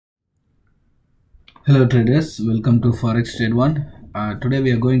Hello traders, welcome to Forex Trade 1. Today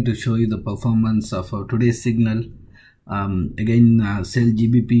we are going to show you the performance of our today's signal. Sell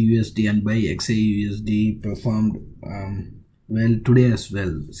Gbpusd and buy Xauusd performed well today as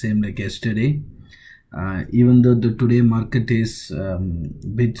well, same like yesterday. Even though the today market is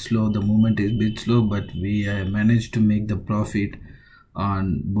bit slow, the movement is bit slow, but we managed to make the profit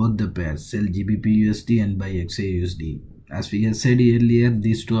on both the pairs, sell Gbpusd and buy Xauusd. As we have said earlier,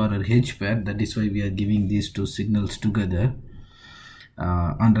 these two are a hedge pair, that is why we are giving these two signals together.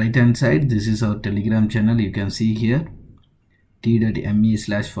 On right hand side, this is our Telegram channel. You can see here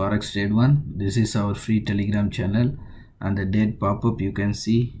t.me/forex trade 1. This is our free Telegram channel, and the date pop-up you can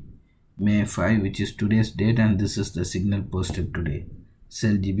see May 5, which is today's date, and this is the signal posted today.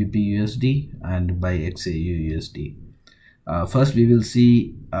 Sell Gbpusd and buy Xauusd. First we will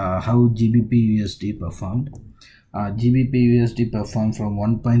see how Gbpusd performed. Gbpusd performed from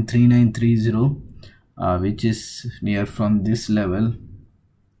 1.3930, which is near from this level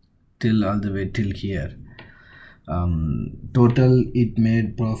till all the way till here. Total it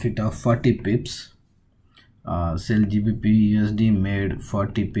made profit of 40 pips. Sell Gbpusd made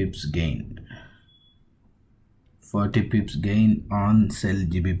 40 pips gain. 40 pips gain on sell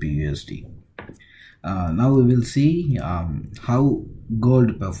Gbpusd. Now we will see how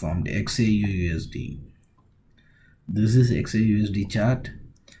gold performed, Xauusd. This is Xauusd chart,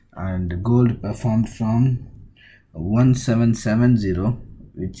 and gold performed from 1770,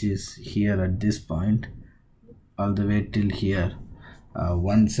 which is here at this point, all the way till here,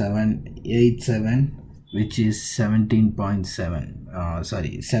 1787, which is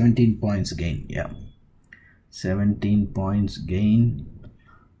 17.7. 17 points gain. Yeah, 17 points gain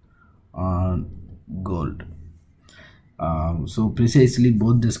on gold. So precisely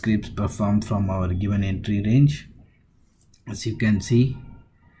both the scripts performed from our given entry range. As you can see,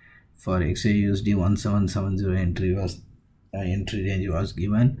 for Xauusd 1770 entry range was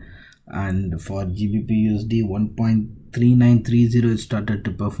given, and for Gbpusd 1.3930 it started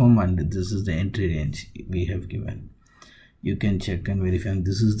to perform, and this is the entry range we have given. You can check and verify, and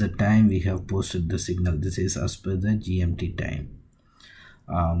this is the time we have posted the signal. This is as per the GMT time.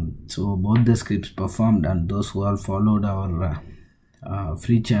 So both the scripts performed, and those who have followed our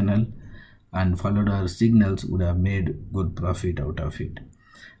free channel and followed our signals would have made good profit out of it.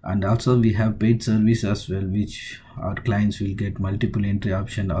 And also we have paid service as well, which our clients will get multiple entry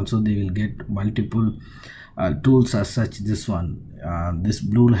option. Also they will get multiple tools as such. This one, this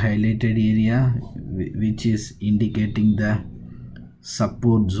blue highlighted area, which is indicating the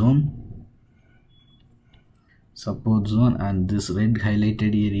support zone, and this red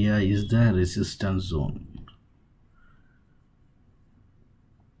highlighted area is the resistance zone.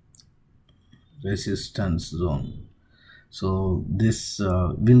 So this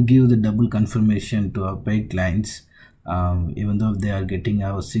will give the double confirmation to our paid clients, even though they are getting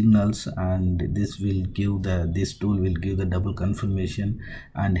our signals, and this will give this tool will give the double confirmation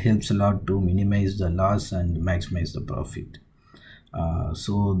and helps a lot to minimize the loss and maximize the profit.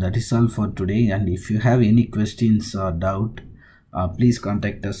 So that is all for today, and if you have any questions or doubt, please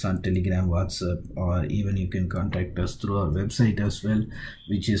contact us on Telegram, WhatsApp, or even you can contact us through our website as well,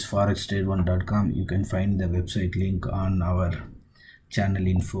 which is forextrade1.com. You can find the website link on our channel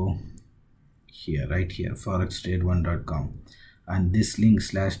info here, right here, forextrade1.com, and this link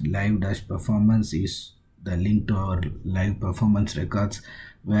 /live-performance is the link to our live performance records,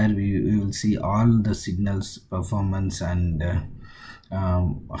 where we will see all the signals performance and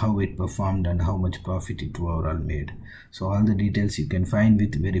how it performed and how much profit it overall made. So all the details you can find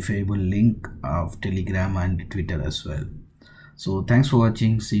with verifiable link of Telegram and Twitter as well. So thanks for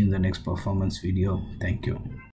watching. See you in the next performance video. Thank you.